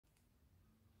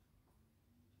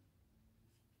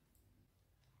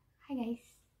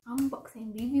guys, unbox and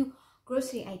review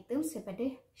grocery items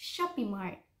daripada SHOPEE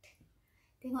MART.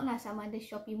 Tengoklah sama ada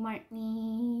SHOPEE MART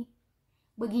ni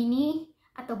begini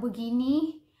atau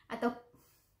begini atau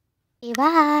okay,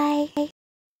 bye.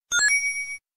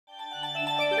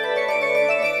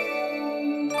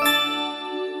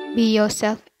 Be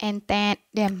yourself and tag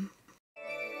them.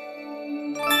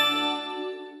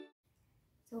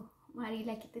 So,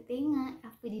 marilah kita tengok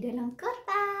apa di dalam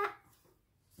kotak.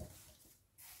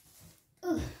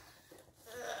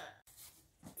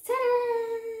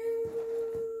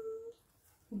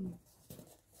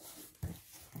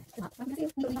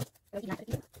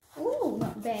 Oh,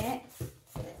 not bad.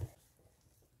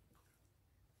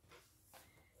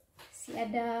 Si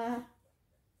ada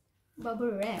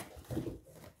bubble wrap.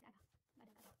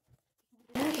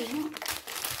 Tengok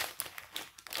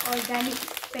organic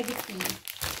spaghetti.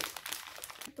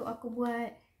 Untuk aku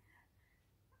buat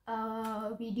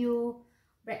video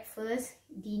breakfast,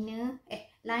 dinner,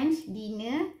 lunch,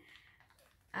 dinner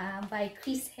by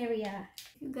Chris Heria.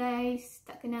 You guys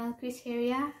tak kenal Chris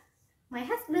Heria? My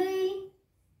husband.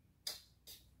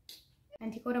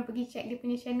 Nanti korang pergi check dia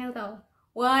punya channel tau.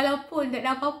 Walaupun tak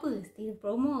ada apa-apa, still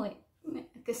promote.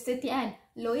 Kesetiaan,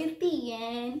 loyalty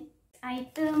kan.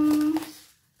 Item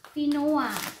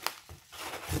quinoa.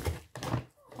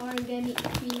 Organic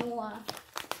quinoa.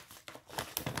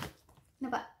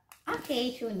 Nampak?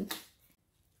 Okay, Shun.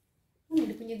 Mana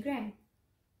dia punya gram?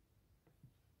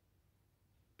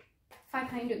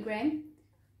 500 gram.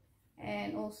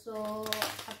 And also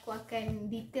aku akan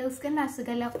detailskan lah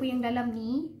segala apa yang dalam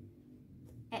ni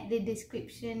at the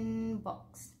description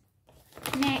box.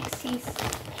 Next is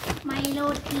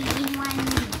Milo 3-in-1.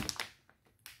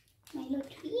 Milo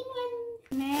 3-in-1.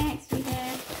 Next we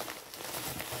have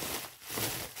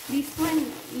this one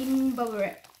in bubble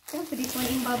wrap. Kenapa this one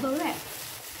in bubble wrap?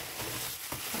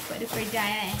 Aku ada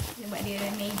fragile sebab dia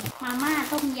Maggi. Mama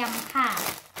Tom Yum Ha.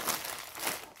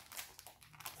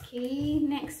 Okay,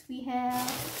 next we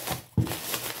have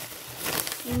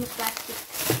in plastic.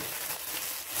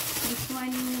 This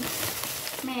one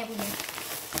Meh punya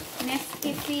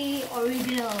Nescafe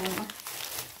original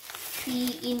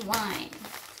 3-in-1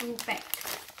 2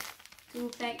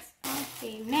 packs.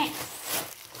 Okay, next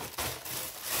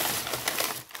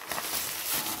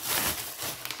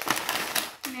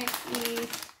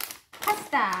is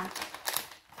pasta.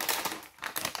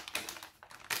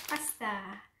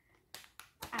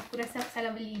 Aku rasa aku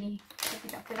salah beli ni,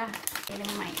 tapi tak apalah. Okay,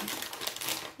 never mind.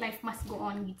 Life must go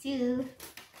on gitu.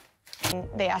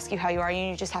 They ask you how you are,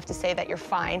 and you just have to say that you're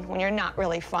fine when you're not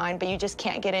really fine, but you just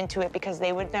can't get into it because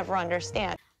they would never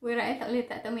understand. Rakyat tak boleh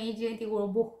letak atas meja, nanti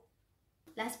roboh.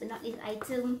 Last but not least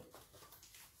item,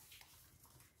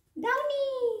 Downy.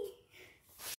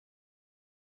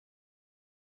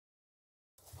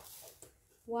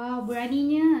 Wow,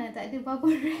 beraninya tak ada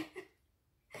bubble wrap.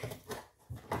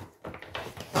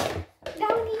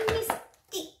 Downy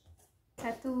Mystique.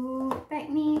 Satu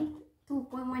pack ni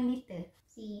 2.1 liter.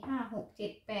 Si hok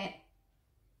jet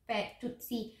pack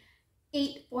tutsi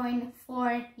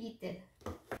 8.4 liter.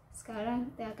 Sekarang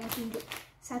kita akan tunjuk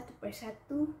satu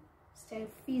persatu secara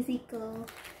physical.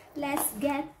 Let's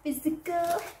get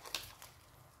physical.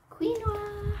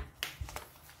 Quinoa,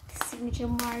 signature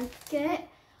market,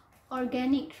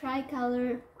 organic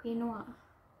tricolor quinoa.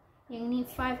 Yang ni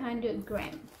 500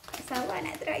 gram. Selva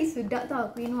nak try, sedap tau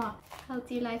quinoa.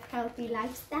 Healthy life, healthy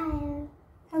lifestyle.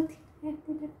 Healthy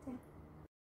lifestyle.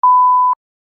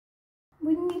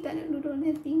 Benda ni tak nak duduk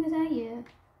di telinga saya.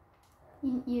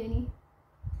 In ear ni.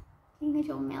 Telinga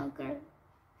comel girl.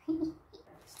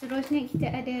 Seterusnya kita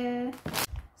ada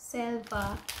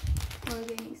Selva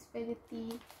organic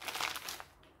spaghetti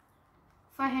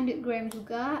 500 gram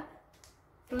juga.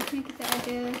 Terusnya kita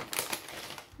ada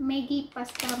MAGGI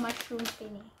pasta mushroom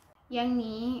penne. Yang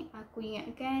ni aku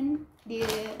ingatkan dia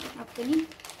apa ni?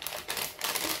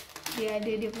 Dia ada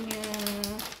dia punya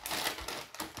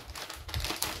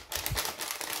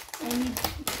ini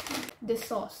the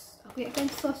sauce. Aku ingatkan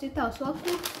sauce dia tau. So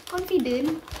aku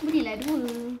confident belilah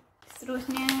dua.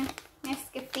 Seterusnya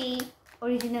Nescafe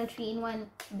original 3-in-1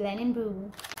 blend and brew.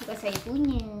 Bukan saya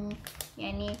punya.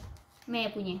 Yang ni Meh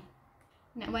punya.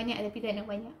 Nak banyak tapi tak nak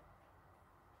banyak.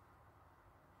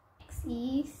 Next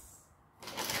is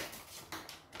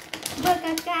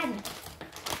bekakan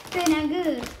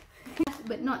tenaga. Last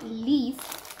but not least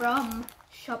from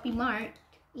SHOPEE MART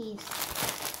is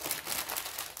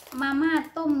Mama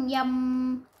Tom Yum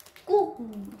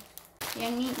Kung.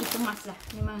 Yang ni itu must lah.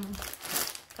 Memang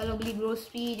kalau beli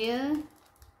grocery dia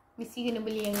mesti kena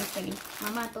beli yang ni sekali.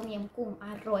 Mama Tom Yum Kung อ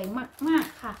ร่อยมาก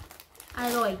ๆค่ะ อ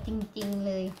ร่อยจริงๆเ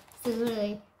ลย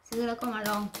ซื้อแล้วก็มาล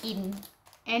องกิน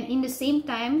And in the same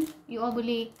time, you all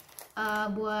boleh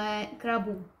buat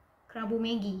kerabu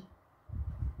Maggi.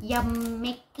 Yang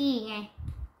making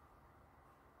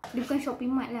dia bukan Shopee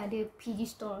Mart lah, dia PG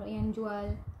Store yang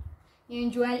jual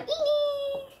ini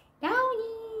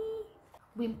Downy.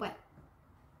 Beli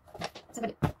 4.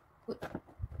 Sampai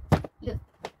dia.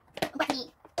 4 ni.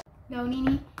 Downy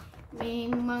ni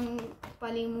memang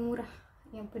paling murah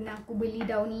yang pernah aku beli.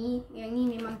 Downy yang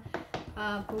ni memang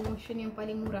promotion yang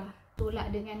paling murah.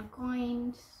 Tolak dengan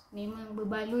coins, memang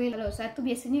berbaloi. Kalau satu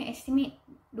biasanya estimate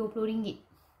RM20.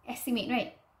 Estimate,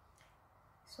 right?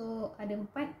 So ada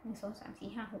 4 ni samsi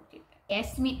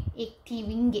estimate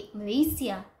RM80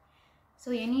 Malaysia. So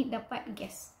yang ni dapat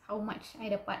guess how much I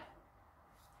dapat.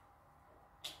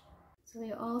 So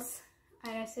you all,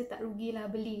 I rasa tak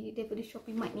rugilah beli daripada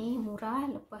Shopee Mart ni, murah.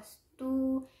 Lepas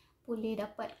tu boleh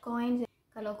dapat coins.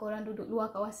 Kalau korang duduk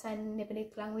luar kawasan daripada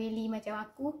Klang Valley macam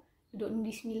aku, duduk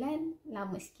Negeri Sembilan,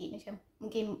 lama sikit, macam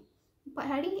mungkin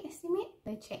 4 hari estimate.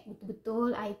 Check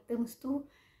betul-betul items tu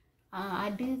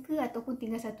ada ke ataupun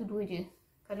tinggal 1-2 je.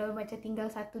 Kalau macam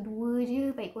tinggal 1-2 je,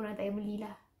 baik korang tak payah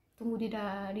belilah. Tunggu dia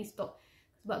dah restock.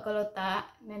 Sebab kalau tak,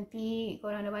 nanti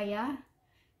korang dah bayar,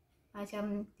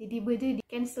 macam tiba-tiba je di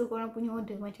cancel korang punya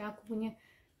order. Macam aku punya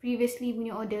previously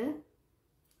punya order,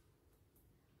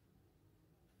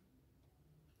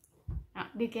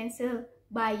 dia cancel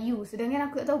by you.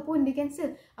 Sedangkan aku tak tahu pun dia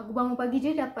cancel. Aku bangun pagi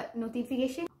je dapat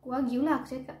notification. Aku argue lah,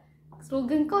 aku cakap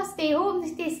slogan kau stay home,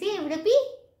 stay safe, tapi.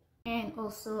 And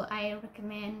also I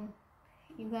recommend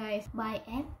you guys buy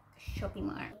at Shopee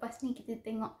Mart. Lepas ni kita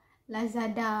tengok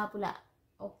Lazada pula.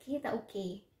 Okay tak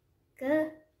okay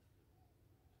ke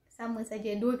sama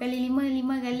saja? 2 kali 5,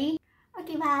 5 kali.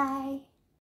 Okay, bye.